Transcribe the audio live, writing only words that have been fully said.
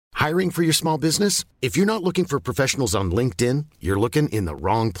Hiring for your small business? If you're not looking for professionals on LinkedIn, you're looking in the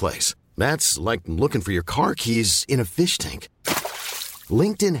wrong place. That's like looking for your car keys in a fish tank.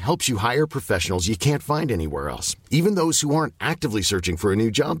 LinkedIn helps you hire professionals you can't find anywhere else, even those who aren't actively searching for a new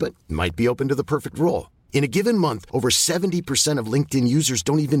job but might be open to the perfect role. In a given month, over 70% of LinkedIn users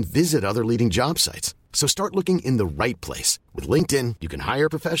don't even visit other leading job sites. So start looking in the right place. With LinkedIn, you can hire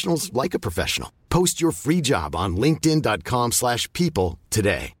professionals like a professional. Post your free job on linkedin.com/people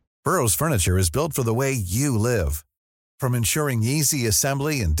today. Burrow's furniture is built for the way you live. From ensuring easy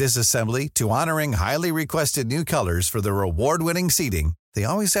assembly and disassembly to honoring highly requested new colors for their award-winning seating, they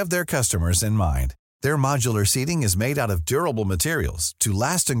always have their customers in mind. Their modular seating is made out of durable materials to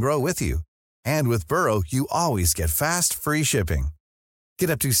last and grow with you. And with Burrow, you always get fast, free shipping.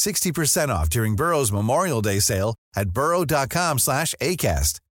 Get up to 60% off during Burrow's Memorial Day sale at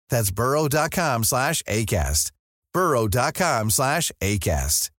burrow.com/ACAST. That's burrow.com/ACAST.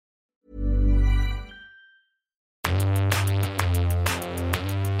 burrow.com/ACAST.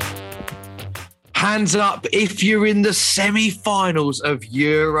 Hands up if you're in the semi-finals of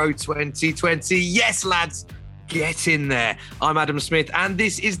Euro 2020. Yes, lads, get in there. I'm Adam Smith, and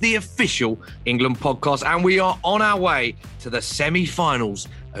this is the official England podcast, and we are on our way to the semi-finals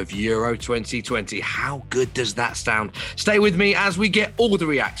of Euro 2020. How good does that sound? Stay with me as we get all the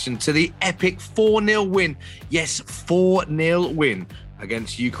reaction to the epic 4-0 win. Yes, 4-0 win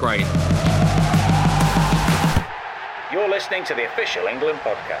against Ukraine. You're listening to the official England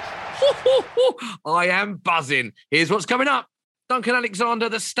podcast. I am buzzing. Here's what's coming up. Duncan Alexander,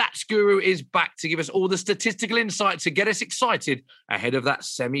 the stats guru, is back to give us all the statistical insight to get us excited ahead of that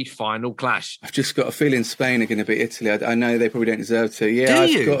semi-final clash. I've just got a feeling Spain are going to beat Italy. I know they probably don't deserve to. Yeah,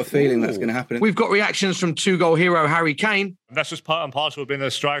 I've got a feeling that's going to happen. We've got reactions from two-goal hero Harry Kane. That's just part and parcel of being a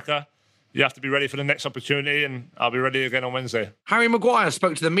striker. You have to be ready for the next opportunity, and I'll be ready again on Wednesday. Harry Maguire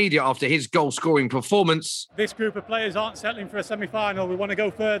spoke to the media after his goal-scoring performance. This group of players aren't settling for a semi-final. We want to go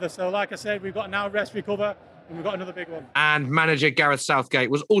further. So, like I said, we've got now rest, recover, and we've got another big one. And manager Gareth Southgate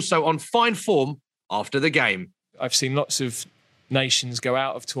was also on fine form after the game. I've seen lots of nations go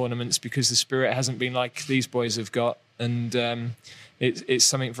out of tournaments because the spirit hasn't been like these boys have got. And it's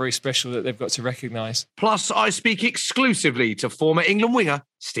something very special that they've got to recognise. Plus, I speak exclusively to former England winger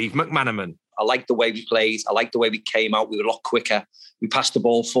Steve McManaman. I like the way we played. I like the way we came out. We were a lot quicker. We passed the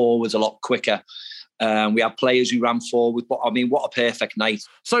ball forwards a lot quicker. We had players who ran forward. But I mean, what a perfect night.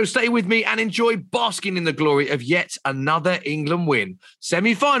 So stay with me and enjoy basking in the glory of yet another England win.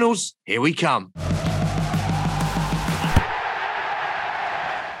 Semi-finals, here we come.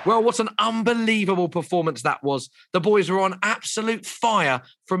 Well, what an unbelievable performance that was. The boys were on absolute fire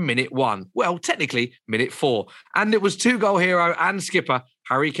from minute 1. Well, technically, minute 4. And it was two-goal hero and skipper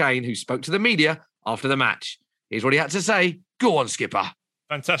Harry Kane who spoke to the media after the match. Here's what he had to say. Go on, skipper.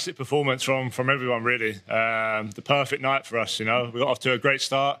 Fantastic performance from everyone, really. The perfect night for us, you know. We got off to a great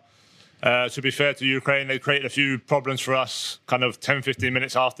start. To be fair to Ukraine, they created a few problems for us kind of 10, 15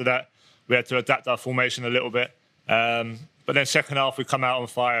 minutes after that. We had to adapt our formation a little bit. But then second half, we come out on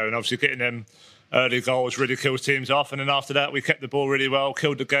fire, and obviously getting them early goals really kills teams off. And then after that, we kept the ball really well,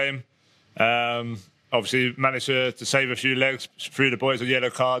 killed the game. Obviously managed to save a few legs through the boys with yellow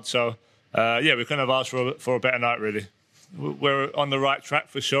cards. So, we couldn't have asked for a better night, really. We're on the right track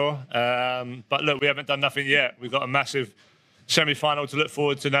for sure. But look, we haven't done nothing yet. We've got a massive semi-final to look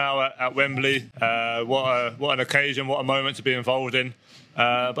forward to now at Wembley. What an occasion, what a moment to be involved in.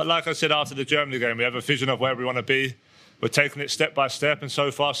 But like I said after the Germany game, we have a vision of where we want to be. We're taking it step by step, and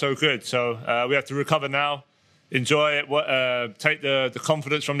so far, so good. So we have to recover now, enjoy it, take the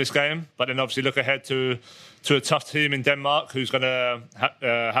confidence from this game, but then obviously look ahead to a tough team in Denmark who's going to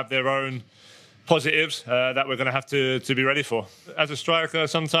have their own positives that we're going to have to be ready for. As a striker,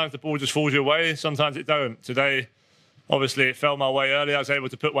 sometimes the ball just falls your way, sometimes it don't. Today, obviously, it fell my way early. I was able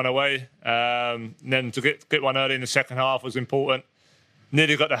to put one away. And then to get one early in the second half was important.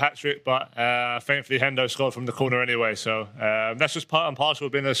 Nearly got the hat-trick, but thankfully Hendo scored from the corner anyway. So that's just part and parcel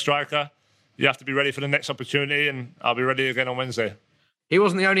of being a striker. You have to be ready for the next opportunity, and I'll be ready again on Wednesday. He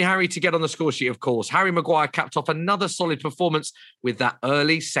wasn't the only Harry to get on the score sheet, of course. Harry Maguire capped off another solid performance with that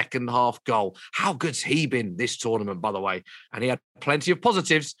early second-half goal. How good's he been this tournament, by the way? And he had plenty of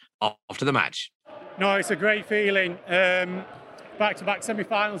positives after the match. No, it's a great feeling. Back-to-back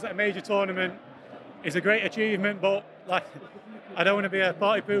semi-finals at a major tournament is a great achievement, but I don't want to be a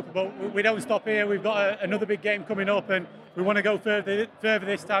party pooper, but we don't stop here. We've got another big game coming up, and we want to go further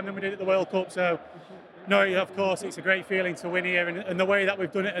this time than we did at the World Cup. So, no, of course, it's a great feeling to win here, and the way that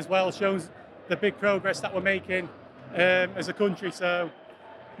we've done it as well shows the big progress that we're making as a country. So,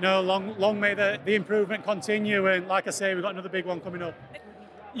 no, long may the improvement continue, and like I say, we've got another big one coming up.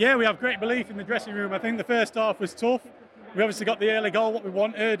 Yeah, we have great belief in the dressing room. I think the first half was tough. We obviously got the early goal, what we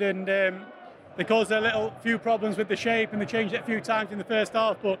wanted, and they caused a few problems with the shape, and they changed it a few times in the first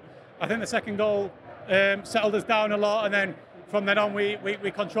half. But I think the second goal settled us down a lot, and then from then on we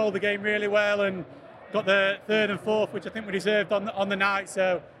controlled the game really well and got the third and fourth, which I think we deserved on the night.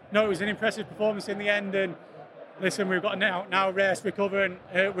 So no, it was an impressive performance in the end. And listen, we've got now rest, recover, and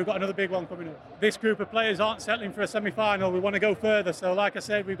we've got another big one coming up. This group of players aren't settling for a semi-final. We want to go further. So like I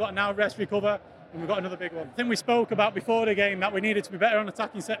said, we've got to now rest, recover, and we've got another big one. I think we spoke about before the game that we needed to be better on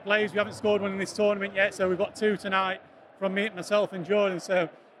attacking set plays. We haven't scored one in this tournament yet, so we've got 2 tonight from myself and Jordan. So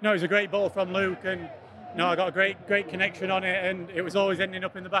no, it was a great ball from Luke, and I got a great connection on it, and it was always ending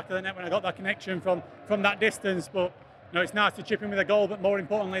up in the back of the net when I got that connection from that distance. But it's nice to chip in with a goal, but more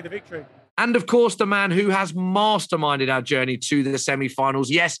importantly, the victory. And of course, the man who has masterminded our journey to the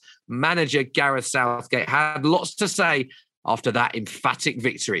semi-finals. Yes, manager Gareth Southgate had lots to say after that emphatic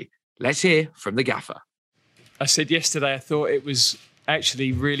victory. Let's hear from the gaffer. I said yesterday, I thought it was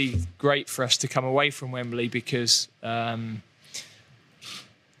actually really great for us to come away from Wembley because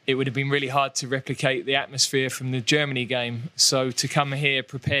it would have been really hard to replicate the atmosphere from the Germany game. So to come here,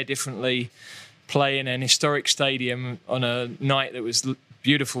 prepare differently, play in an historic stadium on a night that was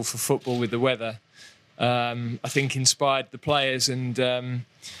beautiful for football with the weather, I think inspired the players, and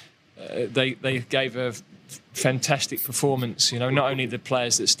they gave a fantastic performance. Not only the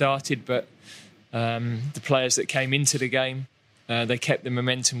players that started, but the players that came into the game. They kept the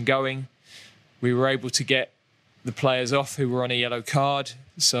momentum going. We were able to get the players off who were on a yellow card,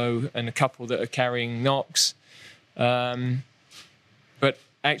 and a couple that are carrying knocks. But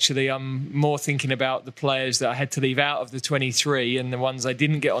actually, I'm more thinking about the players that I had to leave out of the 23 and the ones I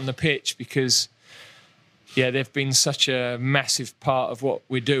didn't get on the pitch because, they've been such a massive part of what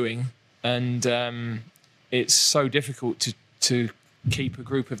we're doing. And it's so difficult to keep a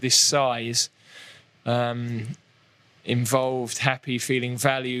group of this size involved, happy, feeling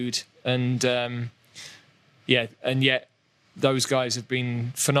valued. And yet those guys have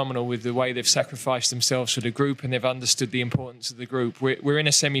been phenomenal with the way they've sacrificed themselves for the group, and they've understood the importance of the group. We're in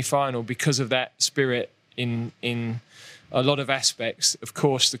a semi-final because of that spirit in a lot of aspects. Of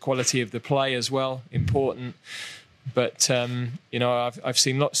course, the quality of the play as well, important. But, I've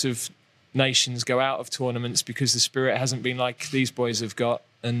seen lots of nations go out of tournaments because the spirit hasn't been like these boys have got.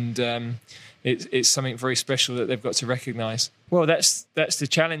 And it's something very special that they've got to recognise. Well, that's the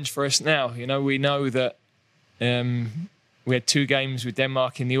challenge for us now. We know that we had 2 games with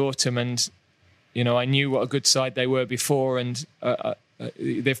Denmark in the autumn, and I knew what a good side they were before, and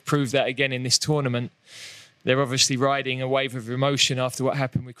they've proved that again in this tournament. They're obviously riding a wave of emotion after what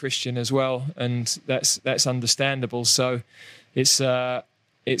happened with Christian as well, and that's understandable. So it's going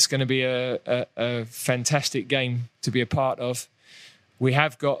to be a fantastic game to be a part of. We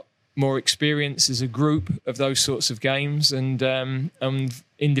have got more experience as a group of those sorts of games, and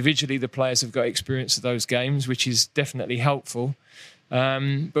individually the players have got experience of those games, which is definitely helpful.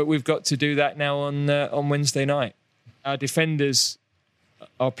 But we've got to do that now on Wednesday night. Our defenders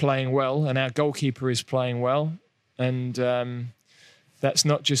are playing well, and our goalkeeper is playing well, and that's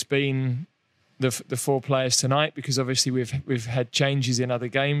not just been the 4 players tonight, because obviously we've had changes in other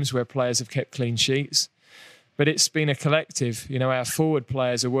games where players have kept clean sheets. But it's been a collective. Our forward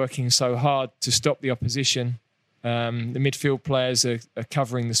players are working so hard to stop the opposition. The midfield players are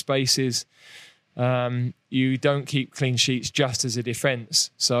covering the spaces. You don't keep clean sheets just as a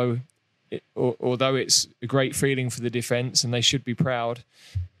defence. So although it's a great feeling for the defence and they should be proud,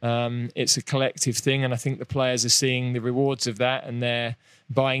 it's a collective thing. And I think the players are seeing the rewards of that and they're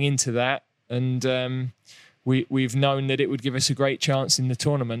buying into that. And we've known that it would give us a great chance in the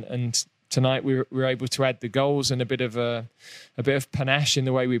tournament. And tonight we were able to add the goals and a bit of panache in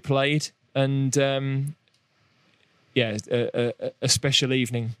the way we played, and a special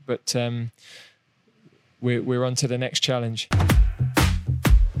evening. But we're on to the next challenge.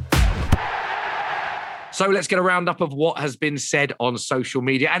 So let's get a roundup of what has been said on social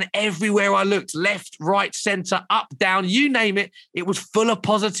media. And everywhere I looked, left, right, centre, up, down, you name it, it was full of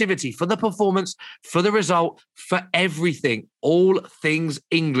positivity for the performance, for the result, for everything. All things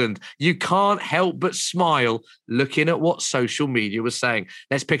England. You can't help but smile looking at what social media was saying.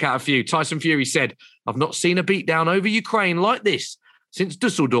 Let's pick out a few. Tyson Fury said, "I've not seen a beatdown over Ukraine like this since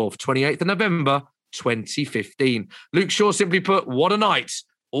Dusseldorf, 28th of November, 2015. Luke Shaw simply put, "What a night.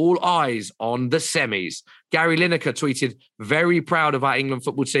 All eyes on the semis." Gary Lineker tweeted, "Very proud of our England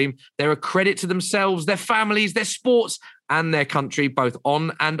football team. They're a credit to themselves, their families, their sports and their country, both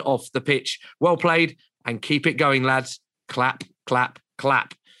on and off the pitch. Well played and keep it going, lads. Clap, clap,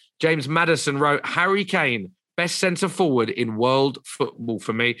 clap." James Maddison wrote, "Harry Kane Best centre forward in world football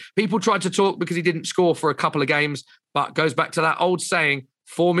for me. People tried to talk because he didn't score for a couple of games, but goes back to that old saying,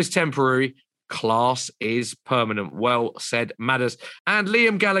 form is temporary, class is permanent. Well said, Madders. And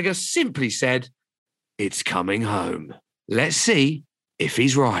Liam Gallagher simply said, it's coming home. Let's see if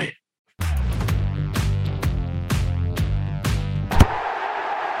he's right.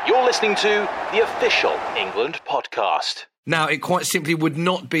 You're listening to the official England podcast. Now, it quite simply would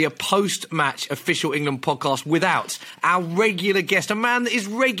not be a post-match official England podcast without our regular guest, a man that is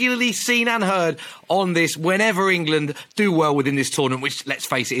regularly seen and heard on this whenever England do well within this tournament, which, let's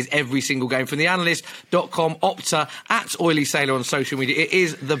face it, is every single game. From theanalyst.com, Opta, at Oily Sailor on social media, it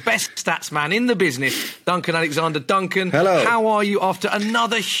is the best stats man in the business, Duncan Alexander. Duncan, hello. How are you after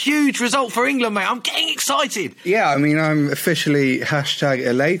another huge result for England, mate? I'm getting excited. Yeah, I mean, I'm officially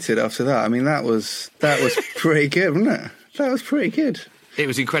 #elated after that. I mean, that was pretty good, wasn't it? That was pretty good. It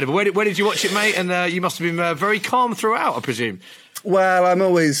was incredible. Where did you watch it, mate? And you must have been very calm throughout, I presume. Well, I'm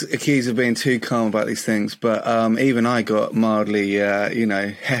always accused of being too calm about these things, but even I got mildly,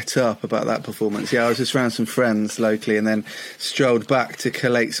 het up about that performance. Yeah, I was just around some friends locally and then strolled back to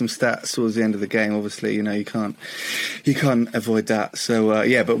collate some stats towards the end of the game. Obviously, you can't avoid that. So,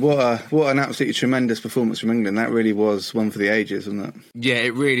 but what an absolutely tremendous performance from England. That really was one for the ages, wasn't it? Yeah,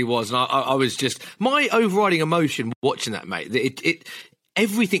 it really was. And I was just, my overriding emotion watching that, mate,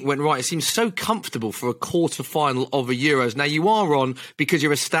 everything went right. It seems so comfortable for a quarter-final of a Euros. Now, you are on because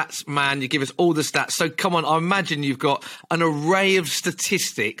you're a stats man. You give us all the stats. So, come on, I imagine you've got an array of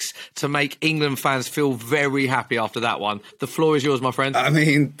statistics to make England fans feel very happy after that one. The floor is yours, my friend. I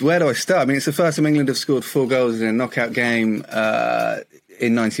mean, where do I start? I mean, it's the first time England have scored 4 goals in a knockout game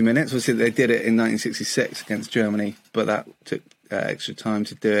in 90 minutes. Obviously, they did it in 1966 against Germany, but that took extra time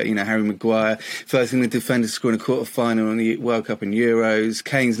to do it. Harry Maguire, first England defender to score in a quarter-final in the World Cup and Euros.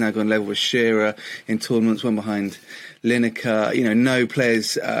 Kane's now gone level with Shearer in tournaments, one behind Lineker. No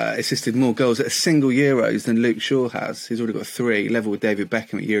players assisted more goals at a single Euros than Luke Shaw has. He's already got 3, level with David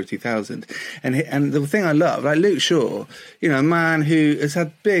Beckham at Euro 2000. And the thing I love, like Luke Shaw, a man who has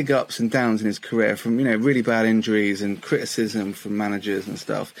had big ups and downs in his career from, really bad injuries and criticism from managers and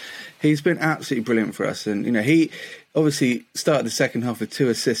stuff. He's been absolutely brilliant for us. And, he obviously started the second half with 2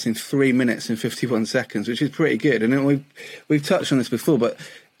 assists in 3 minutes and 51 seconds, which is pretty good. And we've touched on this before, but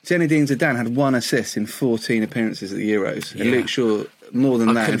Zinedine Zidane had 1 assist in 14 appearances at the Euros. Yeah. And Luke Shaw, more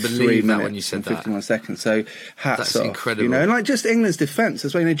than that in 3 minutes and 51 seconds. So hats off. Incredible. And like just England's defence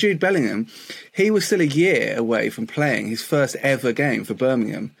as well. Jude Bellingham, he was still a year away from playing his first ever game for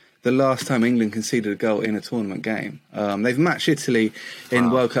Birmingham. The last time England conceded a goal in a tournament game. They've matched Italy in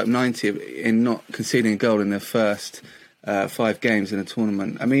World Cup 90 in not conceding a goal in their first 5 games in a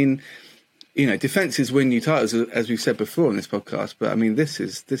tournament. I mean, defences win you titles, as we've said before on this podcast, but I mean, this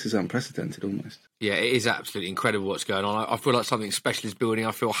is unprecedented almost. Yeah, it is absolutely incredible what's going on. I feel like something special is building.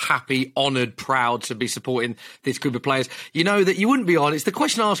 I feel happy, honoured, proud to be supporting this group of players. You know that you wouldn't be on. It's the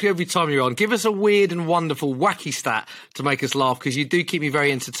question I ask you every time you're on. Give us a weird and wonderful, wacky stat to make us laugh, because you do keep me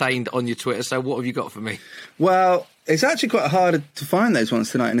very entertained on your Twitter. So what have you got for me? Well, it's actually quite hard to find those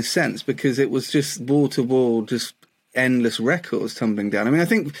ones tonight in a sense, because it was just wall-to-wall, just endless records tumbling down. I mean, I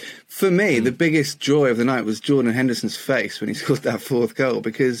think for me, the biggest joy of the night was Jordan Henderson's face when he scored that 4th goal,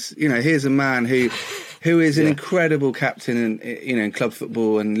 because, here's a man who is an incredible captain and, in club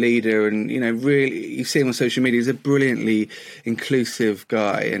football and leader, and, really, you see him on social media, he's a brilliantly inclusive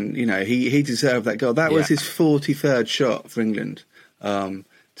guy, and, he deserved that goal. That was his 43rd shot for England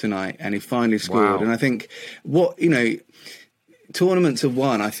tonight, and he finally scored. Wow. And I think tournaments are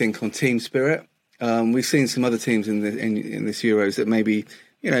won, I think, on team spirit. We've seen some other teams in this Euros that maybe,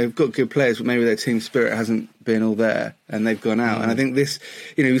 have got good players, but maybe their team spirit hasn't been all there and they've gone out. And I think this,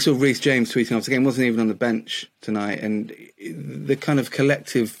 we saw Reece James tweeting after the game, wasn't even on the bench tonight. And the kind of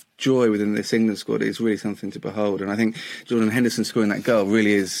collective joy within this England squad is really something to behold. And I think Jordan Henderson scoring that goal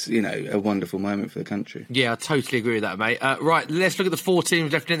really is, a wonderful moment for the country. Yeah, I totally agree with that, mate. Right, let's look at the 4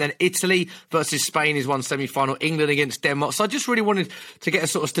 teams left in it then. Italy versus Spain is one semi-final. England against Denmark. So I just really wanted to get a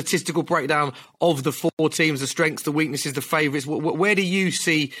sort of statistical breakdown of the 4 teams, the strengths, the weaknesses, the favourites. Where do you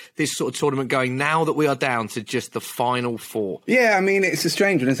see this sort of tournament going now that we are down to just the final 4? Yeah, I mean, it's a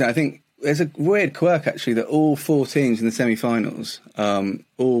strange one, isn't it? I think there's a weird quirk, actually, that all 4 teams in the semi-finals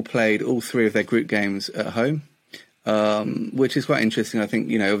all played all 3 of their group games at home, which is quite interesting. I think,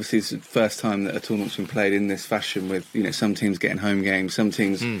 obviously it's the first time that a tournament's been played in this fashion with, some teams getting home games, some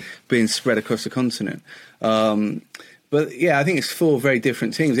teams being spread across the continent. But, yeah, I think it's 4 very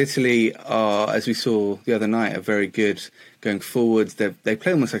different teams. Italy are, as we saw the other night, are very good going forwards. They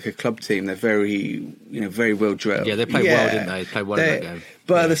play almost like a club team. They're very, very well drilled. Yeah, they played well, didn't they? They played well in that game.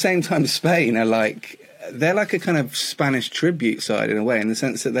 But at the same time, Spain are like they're like a kind of Spanish tribute side in a way, in the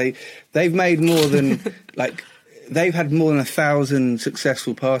sense that they've made more than like. They've had more than 1,000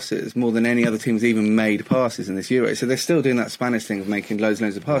 successful passes, more than any other team's even made passes in this Euro. So they're still doing that Spanish thing of making loads and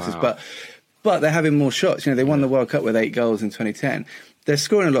loads of passes. Wow. But they're having more shots. You know, they won the World Cup with 8 goals in 2010. They're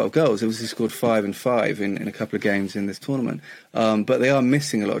scoring a lot of goals. They obviously scored 5 and 5 in a couple of games in this tournament. But they are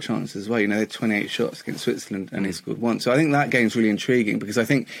missing a lot of chances as well. You know, they had 28 shots against Switzerland and they scored 1. So I think that game's really intriguing because I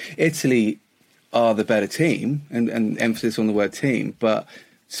think Italy are the better team, and emphasis on the word team. But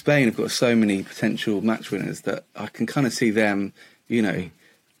Spain have got so many potential match winners that I can kind of see them, you know,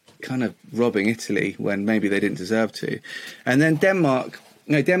 kind of robbing Italy when maybe they didn't deserve to. And then Denmark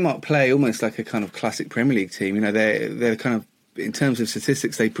play almost like a kind of classic Premier League team. You know, they're kind of, in terms of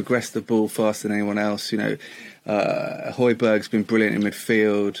statistics, they progress the ball faster than anyone else. You know, Højbjerg's been brilliant in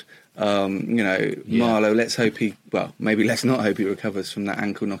midfield. Marlow, let's not hope he recovers from that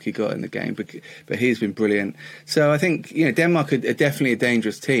ankle knock he got in the game, but he's been brilliant. So I think, you know, Denmark are definitely a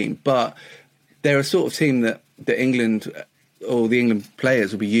dangerous team, but they're a sort of team that England or the England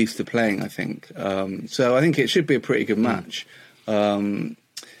players will be used to playing, I think. So I think it should be a pretty good match. And,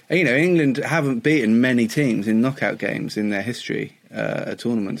 you know, England haven't beaten many teams in knockout games in their history at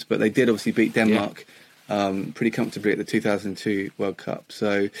tournaments, but they did obviously beat Denmark pretty comfortably at the 2002 World Cup.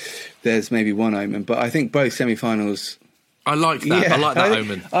 So there's maybe one omen. But I think both semi-finals... I like that. Yeah, I like that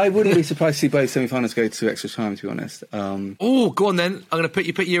omen. I wouldn't be surprised to see both semi-finals go to extra time, to be honest. Go on then. I'm going to put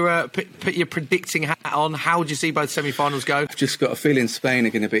your predicting hat on. How do you see both semi-finals go? I've just got a feeling Spain are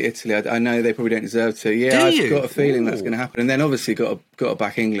going to beat Italy. I know they probably don't deserve to. Yeah, I've got a feeling that's going to happen. And then obviously got to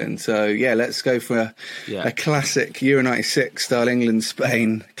back England. So yeah, let's go for a classic Euro 96 style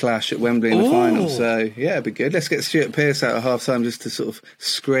England-Spain clash at Wembley in the final. So yeah, it'd be good. Let's get Stuart Pearce out at half-time just to sort of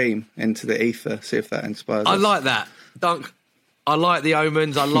scream into the ether, see if that inspires us. I like that. Dunk. I like the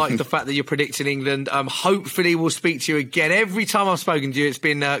omens. I like the fact that you're predicting England. Hopefully we'll speak to you again. Every time I've spoken to you, it's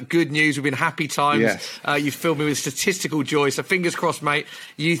been good news. We've been happy times. Yes. You've filled me with statistical joy. So fingers crossed, mate.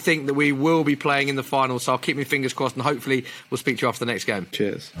 You think that we will be playing in the final. So I'll keep my fingers crossed and hopefully we'll speak to you after the next game.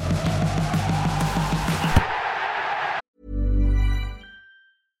 Cheers.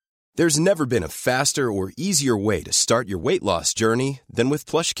 There's never been a faster or easier way to start your weight loss journey than with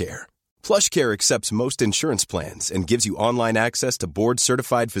PlushCare. PlushCare accepts most insurance plans and gives you online access to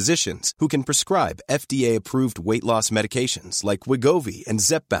board-certified physicians who can prescribe FDA-approved weight loss medications like Wegovy and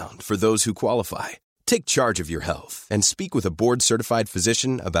Zepbound for those who qualify. Take charge of your health and speak with a board-certified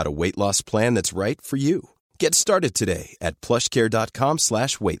physician about a weight loss plan that's right for you. Get started today at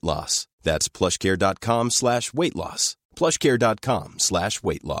plushcare.com/weight-loss. That's plushcare.com/weight-loss.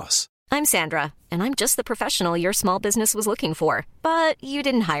 plushcare.com/weight-loss. I'm Sandra, and I'm just the professional your small business was looking for. But you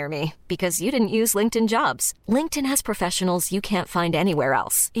didn't hire me because you didn't use LinkedIn Jobs. LinkedIn has professionals you can't find anywhere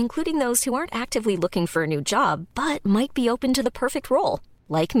else, including those who aren't actively looking for a new job, but might be open to the perfect role,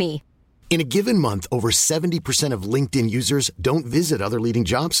 like me. In a given month, over 70% of LinkedIn users don't visit other leading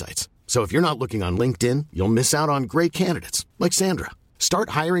job sites. So if you're not looking on LinkedIn, you'll miss out on great candidates like Sandra.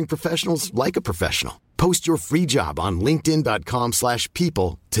 Start hiring professionals like a professional. Post your free job on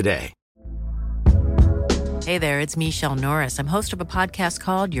linkedin.com/people today. Hey there, it's Michelle Norris. I'm host of a podcast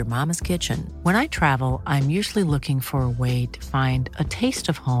called Your Mama's Kitchen. When I travel, I'm usually looking for a way to find a taste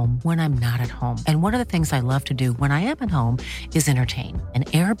of home when I'm not at home. And one of the things I love to do when I am at home is entertain. And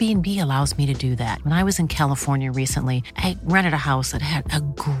Airbnb allows me to do that. When I was in California recently, I rented a house that had a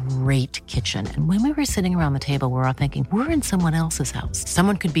great kitchen. And when we were sitting around the table, we were all thinking, we're in someone else's house.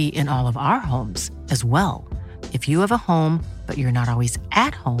 Someone could be in all of our homes as well. If you have a home, but you're not always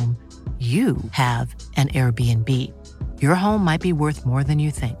at home, you have an Airbnb. Your home might be worth more than you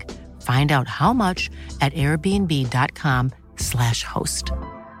think. Find out how much at airbnb.com/host.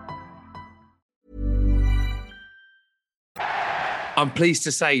 I'm pleased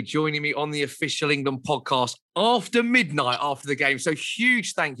to say, joining me on the Official England podcast after midnight, after the game. So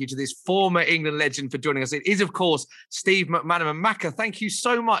huge thank you to this former England legend for joining us. It is, of course, Steve McManaman. Macca, thank you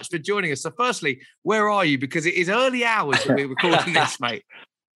so much for joining us. So firstly, where are you? Because it is early hours that we're recording this, mate.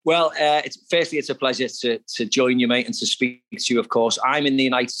 Well, it's a pleasure to join you, mate, and to speak to you, of course. I'm in the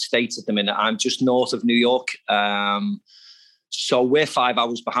United States at the minute. I'm just north of New York. So we're 5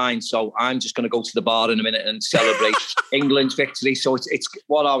 hours behind. So I'm just going to go to the bar in a minute and celebrate England's victory. So it's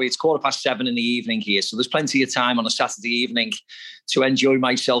what are we? It's 7:15 in the evening here. So there's plenty of time on a Saturday evening to enjoy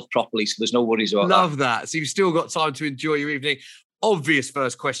myself properly. So there's no worries about that. Love that. So you've still got time to enjoy your evening. Obvious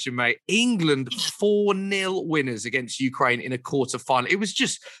first question, mate. England 4-0 winners against Ukraine in a quarter-final. It was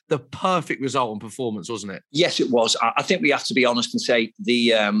just the perfect result and performance, wasn't it? Yes, it was. I think we have to be honest and say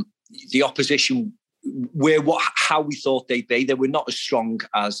the opposition were how we thought they'd be. They were not as strong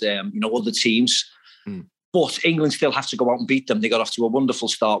as other teams. But England still have to go out and beat them. They got off to a wonderful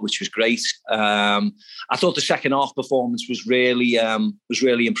start, which was great. I thought the second half performance was really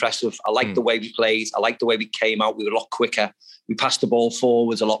impressive. I liked the way we played. I liked the way we came out. We were a lot quicker. We passed the ball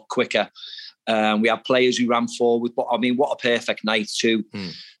forwards a lot quicker. We had players who ran forward. But I mean, what a perfect night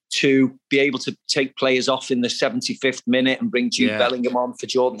to be able to take players off in the 75th minute and bring Jude Bellingham on for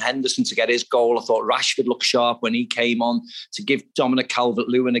Jordan Henderson to get his goal. I thought Rashford looked sharp when he came on, to give Dominic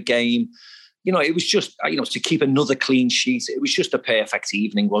Calvert-Lewin a game. It was just, to keep another clean sheet. It was just a perfect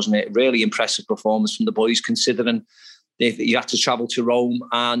evening, wasn't it? Really impressive performance from the boys, considering you had to travel to Rome.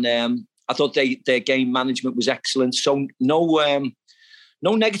 And I thought their game management was excellent. So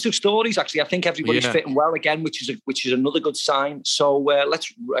no negative stories, actually. I think everybody's fitting well again, which is another good sign. So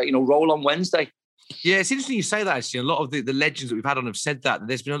let's roll on Wednesday. Yeah, it's interesting you say that, actually. A lot of the legends that we've had on have said that.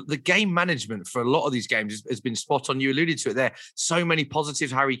 There's been the game management for a lot of these games has been spot on. You alluded to it there. So many positives.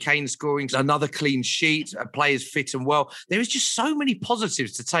 Harry Kane scoring, another clean sheet, players fit and well. There is just so many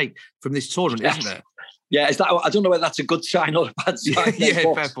positives to take from this tournament, isn't there? Yeah, I don't know whether that's a good sign or a bad sign.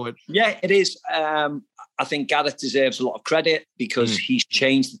 Fair point. Yeah, it is. I think Gareth deserves a lot of credit because he's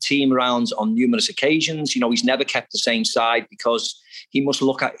changed the team around on numerous occasions. He's never kept the same side because he must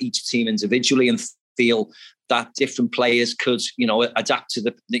look at each team individually and feel that different players could, adapt to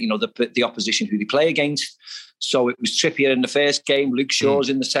the opposition who they play against. So it was Trippier in the first game, Luke Shaw's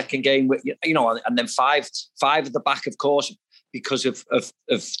in the second game, and then five at the back, of course, because of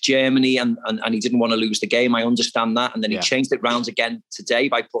Germany and he didn't want to lose the game. I understand that. And then he changed it round again today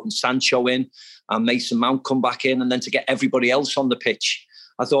by putting Sancho in and Mason Mount come back in, and then to get everybody else on the pitch,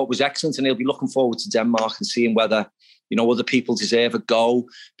 I thought was excellent. And he'll be looking forward to Denmark and seeing whether, other people deserve a go.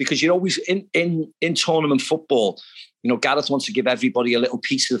 Because you're always in tournament football, Gareth wants to give everybody a little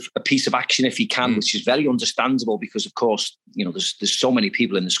piece of action if he can, which is very understandable because, of course, there's so many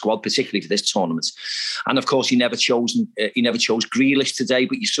people in the squad, particularly for this tournament. And of course, he never chose Grealish today,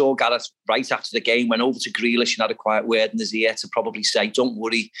 but you saw Gareth right after the game went over to Grealish and had a quiet word in his ear to probably say, "Don't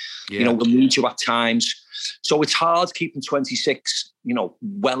worry, we'll need you at times." So it's hard keeping 26,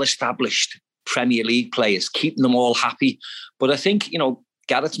 well-established Premier League players, keeping them all happy. But I think,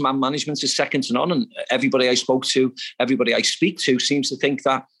 Gareth's man management is second to none, and everybody I speak to seems to think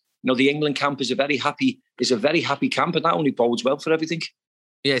that the England camp is a very happy camp, and that only bodes well for everything.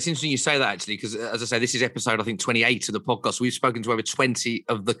 Yeah, it's interesting you say that, actually, because as I say, this is episode, I think, 28 of the podcast. We've spoken to over 20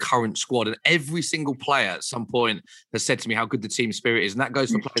 of the current squad, and every single player at some point has said to me how good the team spirit is. And that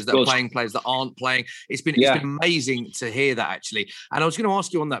goes for players that are playing, players that aren't playing. It's been amazing to hear that, actually. And I was going to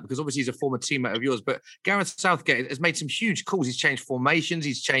ask you on that, because obviously he's a former teammate of yours, but Gareth Southgate has made some huge calls. He's changed formations,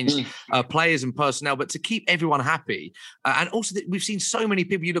 he's changed players and personnel, but to keep everyone happy. And also, we've seen so many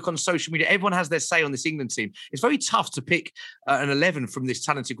people, you look on social media, everyone has their say on this England team. It's very tough to pick an 11 from this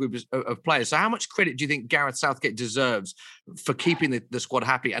talented group of players. So how much credit do you think Gareth Southgate deserves for keeping the squad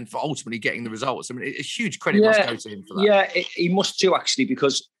happy and for ultimately getting the results? I mean, a huge credit must go to him for that. Yeah, he must too, actually,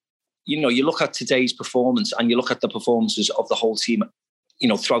 because, you look at today's performance and you look at the performances of the whole team,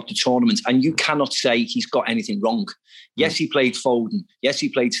 throughout the tournament, and you cannot say he's got anything wrong. Yes, he played Foden. Yes, he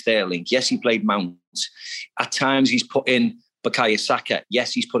played Sterling. Yes, he played Mount. At times he's put in Bukayo Saka.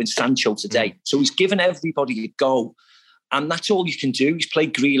 Yes, he's put in Sancho today. So he's given everybody a go. And that's all you can do. He's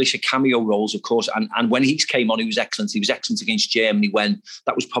played Grealish, a cameo roles, of course. And when he came on, he was excellent. He was excellent against Germany when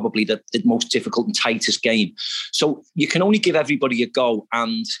that was probably the most difficult and tightest game. So you can only give everybody a go.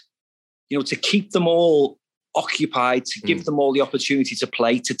 And, to keep them all occupied, to give them all the opportunity to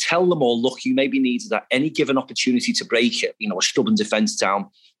play, to tell them all, look, you maybe needed at any given opportunity to break it, a stubborn defence down.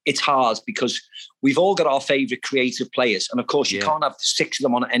 It's hard because we've all got our favourite creative players. And of course, you can't have 6 of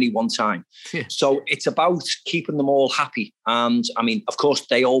them on at any one time. Yeah. So it's about keeping them all happy. And I mean, of course,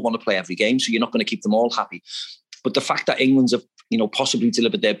 they all want to play every game, so you're not going to keep them all happy. But the fact that England's have, possibly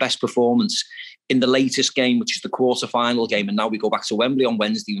delivered their best performance in the latest game, which is the quarter-final game, and now we go back to Wembley on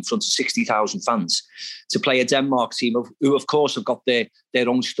Wednesday in front of 60,000 fans to play a Denmark team who, of course, have got their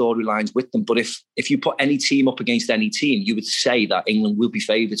own storylines with them. But if you put any team up against any team, you would say that England will be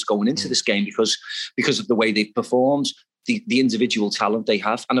favourites going into this game because of the way they've performed, the individual talent they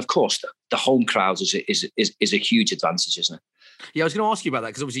have, and of course the home crowd is a huge advantage, isn't it? Yeah, I was going to ask you about that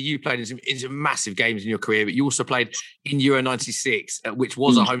because obviously you played in some massive games in your career, but you also played in Euro 96, which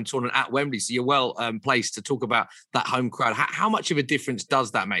was a home tournament at Wembley. So you're well placed to talk about that home crowd. How much of a difference does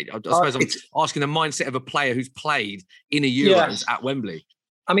that make? I suppose I'm asking the mindset of a player who's played in a Euros at Wembley.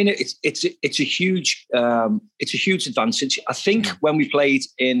 I mean, it's a huge advantage. I think when we played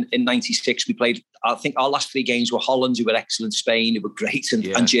in 96, we played. I think our last 3 games were Holland, who were excellent, Spain, who were great, and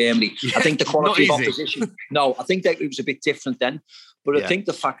Germany. I think the quality of opposition. No, I think that it was a bit different then. But I think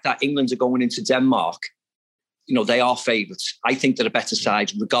the fact that England are going into Denmark, they are favourites. I think they're a better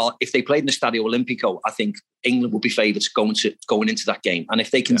side. If they played in the Stadio Olimpico, I think England will be favourites going into that game. And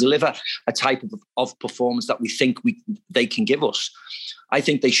if they can deliver a type of performance that we think they can give us, I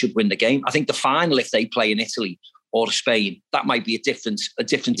think they should win the game. I think the final, if they play in Italy or Spain, that might be a different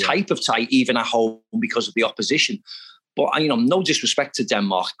type of tie, even at home, because of the opposition. But no disrespect to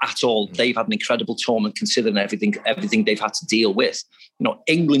Denmark at all. They've had an incredible tournament considering everything they've had to deal with.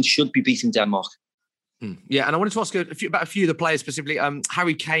 England should be beating Denmark. Yeah, and I wanted to ask about a few of the players specifically.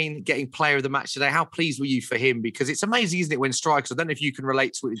 Harry Kane getting player of the match today. How pleased were you for him? Because it's amazing, isn't it, when strikers, I don't know if you can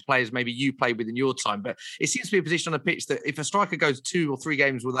relate to these players maybe you played with in your time, but it seems to be a position on the pitch that if a striker goes 2 or 3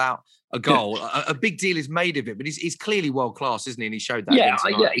 games without a goal, a big deal is made of it. But he's clearly world class, isn't he? And he showed that. Yeah.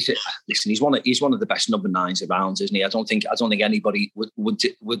 He's one of the best number 9s around, isn't he? I don't think anybody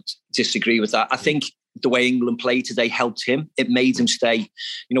would disagree with that. I think the way England played today helped him. It made him stay.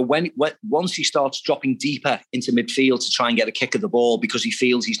 Once he starts dropping deeper into midfield to try and get a kick of the ball because he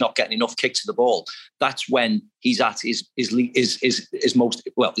feels he's not getting enough kicks of the ball, that's when he's at his least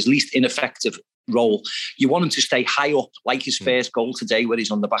ineffective role. You want him to stay high up, like his first goal today, where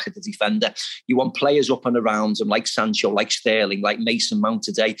he's on the back of the defender. You want players up and around him, like Sancho, like Sterling, like Mason Mount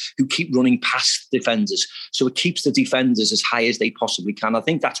today, who keep running past defenders. So it keeps the defenders as high as they possibly can. I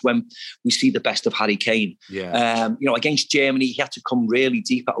think that's when we see the best of Harry Kane. Yeah. Against Germany, he had to come really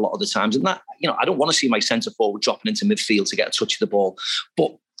deep at a lot of the times. And that, I don't want to see my centre forward dropping into midfield to get a touch of the ball.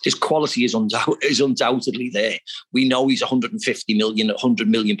 But his quality is undoubtedly there. We know he's 100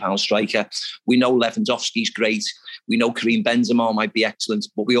 million pound striker. We know Lewandowski's great. We know Karim Benzema might be excellent,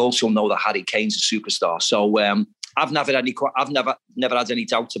 but we also know that Harry Kane's a superstar. So I've never had any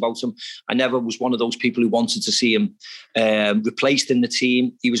doubts about him. I never was one of those people who wanted to see him replaced in the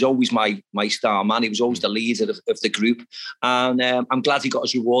team. He was always my star man. He was always the leader of the group. And I'm glad he got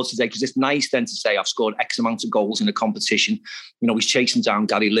his reward today, because it's nice then to say I've scored X amount of goals in a competition. He's chasing down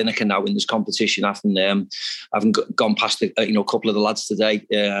Gary Lineker now in this competition, having gone past a couple of the lads today.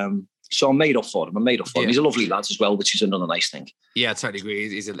 So I'm made up for him. He's a lovely lad as well, which is another nice thing. Yeah, I totally agree.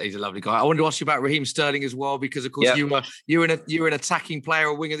 He's a lovely guy. I wanted to ask you about Raheem Sterling as well, because of course you're an attacking player,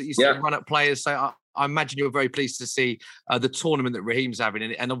 a winger that used to run at players. So I imagine you're very pleased to see the tournament that Raheem's having,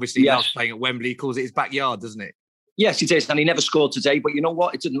 and obviously he loves playing at Wembley. He calls it his backyard, doesn't it? Yes, he did, and he never scored today. But you know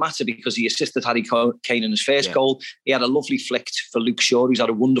what? It didn't matter, because he assisted Harry Kane in his first goal. He had a lovely flick for Luke Shaw, who's had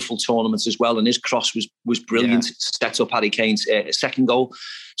a wonderful tournament as well, and his cross was brilliant. Set up Harry Kane's second goal.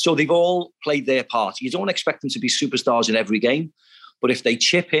 So they've all played their part. You don't expect them to be superstars in every game, but if they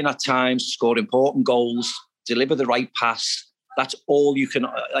chip in at times, score important goals, deliver the right pass, that's all you can.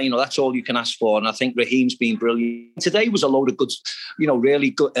 That's all you can ask for. And I think Raheem's been brilliant. Today was a load of good, really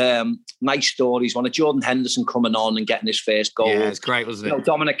good, nice stories. One of Jordan Henderson coming on and getting his first goal. Yeah, it's great, wasn't it?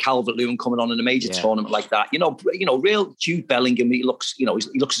 Dominic Calvert-Lewin coming on in a major tournament like that. Real Jude Bellingham. He looks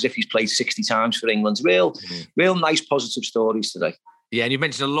as if he's played 60 times for England. Real nice positive stories today. Yeah, and you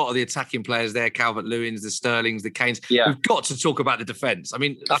mentioned a lot of the attacking players there, Calvert-Lewins, the Sterlings, the Kanes. Yeah. We've got to talk about the defence. I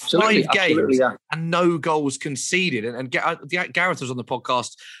mean, absolutely, 5 games and no goals conceded. And Gareth was on the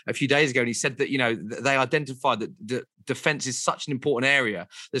podcast a few days ago, and he said that, they identified that the defence is such an important area.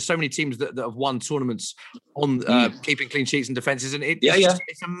 There's so many teams that have won tournaments on keeping clean sheets and defences. And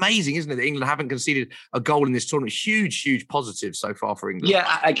it's amazing, isn't it, that England haven't conceded a goal in this tournament. Huge positive so far for England.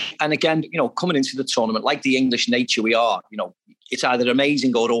 Yeah, and again, coming into the tournament, like the English nature we are, it's either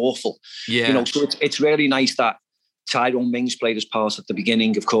amazing or awful. Yeah. So it's really nice that Tyrone Mings played his part at the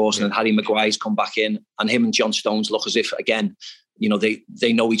beginning, of course, and Harry Maguire's come back in, and him and John Stones look as if, again,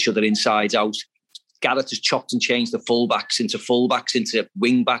 they know each other inside out. Gareth has chopped and changed the fullbacks into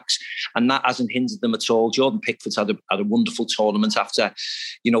wing-backs, and that hasn't hindered them at all. Jordan Pickford's had a wonderful tournament after,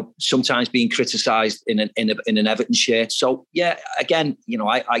 sometimes being criticised in an Everton shirt. So, yeah, again,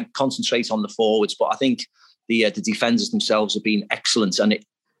 I concentrate on the forwards, but I think the defenders themselves have been excellent. And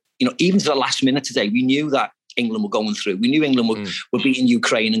even to the last minute today, we knew that England were going through. We knew England were beating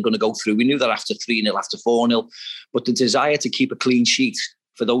Ukraine and going to go through. We knew that after 3-0, after 4-0. But the desire to keep a clean sheet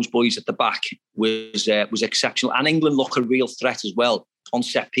for those boys at the back was exceptional. And England look a real threat as well on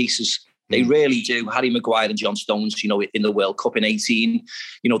set pieces. They really do. Harry Maguire and John Stones, in the World Cup in 18,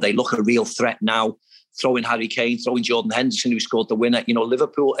 they look a real threat now. Throwing Harry Kane, throwing Jordan Henderson, who scored the winner. England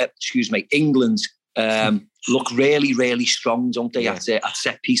look really, really strong, don't they, at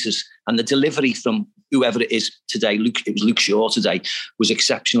set pieces. And the delivery from whoever it is today, it was Luke Shaw today, was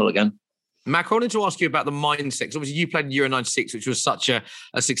exceptional again. Mac, I wanted to ask you about the mindset, because obviously you played in Euro 96, which was such a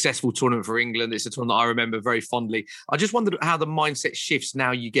successful tournament for England. It's a tournament that I remember very fondly. I just wondered how the mindset shifts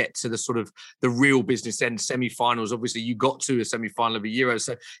now you get to the sort of the real business end, semi-finals. Obviously, you got to a semi-final of a Euro.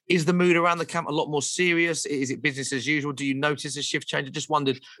 So is the mood around the camp a lot more serious? Is it business as usual? Do you notice a shift change? I just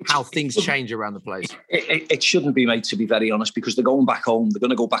wondered how things change around the place. It shouldn't be, mate, to be very honest, because they're going back home. They're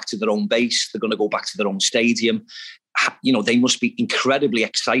going to go back to their own base. They're going to go back to their own stadium. You know, they must be incredibly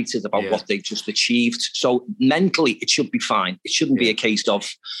excited about what they've just achieved. So mentally, it should be fine. It shouldn't be a case of,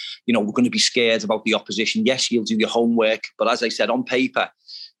 you know, we're going to be scared about the opposition. Yes, you'll do your homework. But as I said, on paper,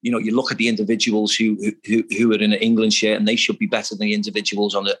 you know, you look at the individuals who are in an England shirt, and they should be better than the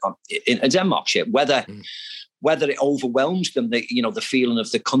individuals in a Denmark shirt. Whether it overwhelms them, the feeling of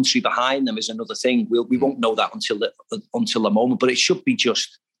the country behind them is another thing. We won't know that until the moment. But it should be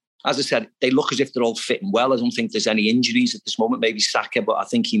just, as I said, they look as if they're all fitting well. I don't think there's any injuries at this moment. Maybe Saka, but I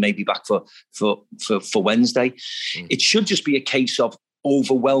think he may be back for Wednesday. It should just be a case of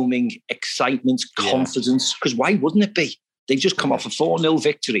overwhelming excitement, confidence, because why wouldn't it be? They've just come off a 4-0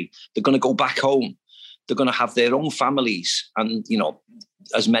 victory. They're going to go back home. They're going to have their own families and, you know,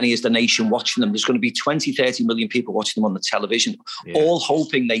 as many as the nation watching them. There's going to be 20, 30 million people watching them on the television, all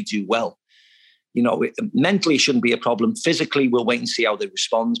hoping they do well. You know, mentally it shouldn't be a problem. Physically, we'll wait and see how they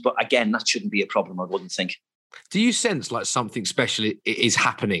respond. But again, that shouldn't be a problem, I wouldn't think. Do you sense like something special is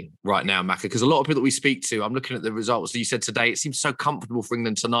happening right now, Macca? Because a lot of people that we speak to, I'm looking at the results. You said today, it seems so comfortable for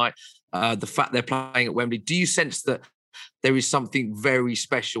England tonight. The fact they're playing at Wembley. Do you sense that there is something very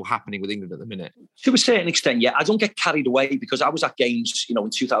special happening with England at the minute? To a certain extent, yeah. I don't get carried away because I was at games, you know, in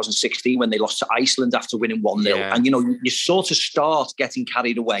 2016 when they lost to Iceland after winning 1-0. Yeah. And, you know, you sort of start getting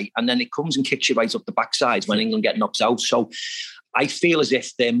carried away and then it comes and kicks you right up the backside when England get knocked out. So I feel as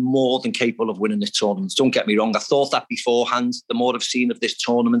if they're more than capable of winning this tournament. Don't get me wrong. I thought that beforehand. The more I've seen of this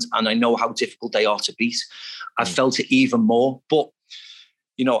tournament and I know how difficult they are to beat, I've felt it even more. But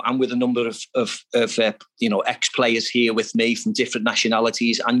you know, I'm with a number of ex-players here with me from different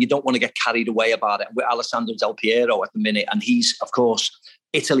nationalities, and you don't want to get carried away about it. We're Alessandro Del Piero at the minute, and he's, of course,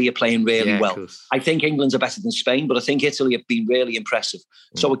 Italy are playing really well. I think England's are better than Spain, but I think Italy have been really impressive.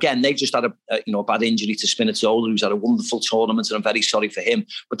 So again, they've just had a bad injury to Spinazzola, who's had a wonderful tournament, and I'm very sorry for him.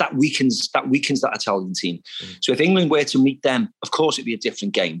 But that weakens that Italian team. So if England were to meet them, of course it'd be a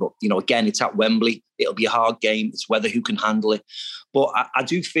different game. But you know, again, it's at Wembley. It'll be a hard game. It's whether who can handle it. But I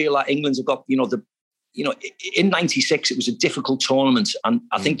do feel like England's have got in 96, it was a difficult tournament. And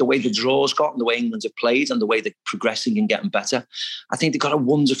I think the way the draws got and the way England have played and the way they're progressing and getting better, I think they've got a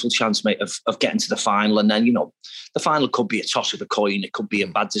wonderful chance, mate, of getting to the final. And then, you know, the final could be a toss of a coin. It could be a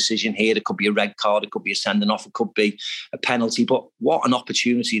bad decision here. It could be a red card. It could be a sending off. It could be a penalty. But what an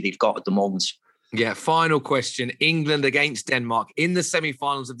opportunity they've got at the moment. Yeah, final question. England against Denmark in the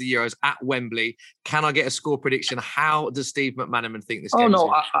semi-finals of the Euros at Wembley. Can I get a score prediction? How does Steve McManaman think this game is?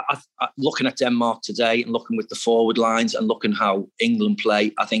 I looking at Denmark today and looking with the forward lines and looking how England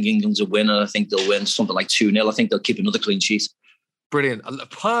play, I think England's a winner. I think they'll win something like 2-0. I think they'll keep another clean sheet. Brilliant. A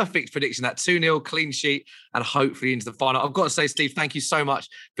perfect prediction, that 2-0 clean sheet and hopefully into the final. I've got to say, Steve, thank you so much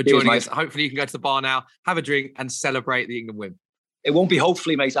for joining us. Hopefully you can go to the bar now, have a drink and celebrate the England win. It won't be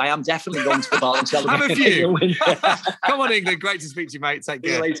hopefully, mate. I am definitely going to the bar and celebrate. Have a few. Come on, England. Great to speak to you, mate. Take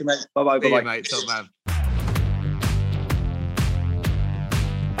care. See you later, mate. Bye-bye. See you, mate. Top man.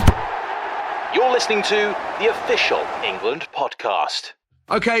 You're listening to the official England podcast.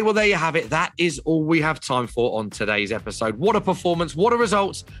 Okay, well, there you have it. That is all we have time for on today's episode. What a performance, what a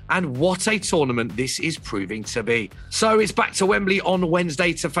result, and what a tournament this is proving to be. So it's back to Wembley on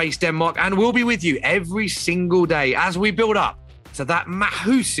Wednesday to face Denmark, and we'll be with you every single day as we build up to that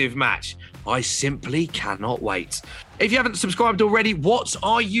massive match. I simply cannot wait. If you haven't subscribed already, what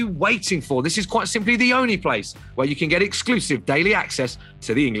are you waiting for? This is quite simply the only place where you can get exclusive daily access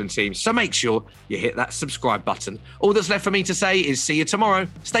to the England team. So make sure you hit that subscribe button. All that's left for me to say is see you tomorrow.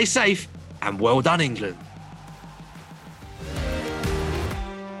 Stay safe and well done, England.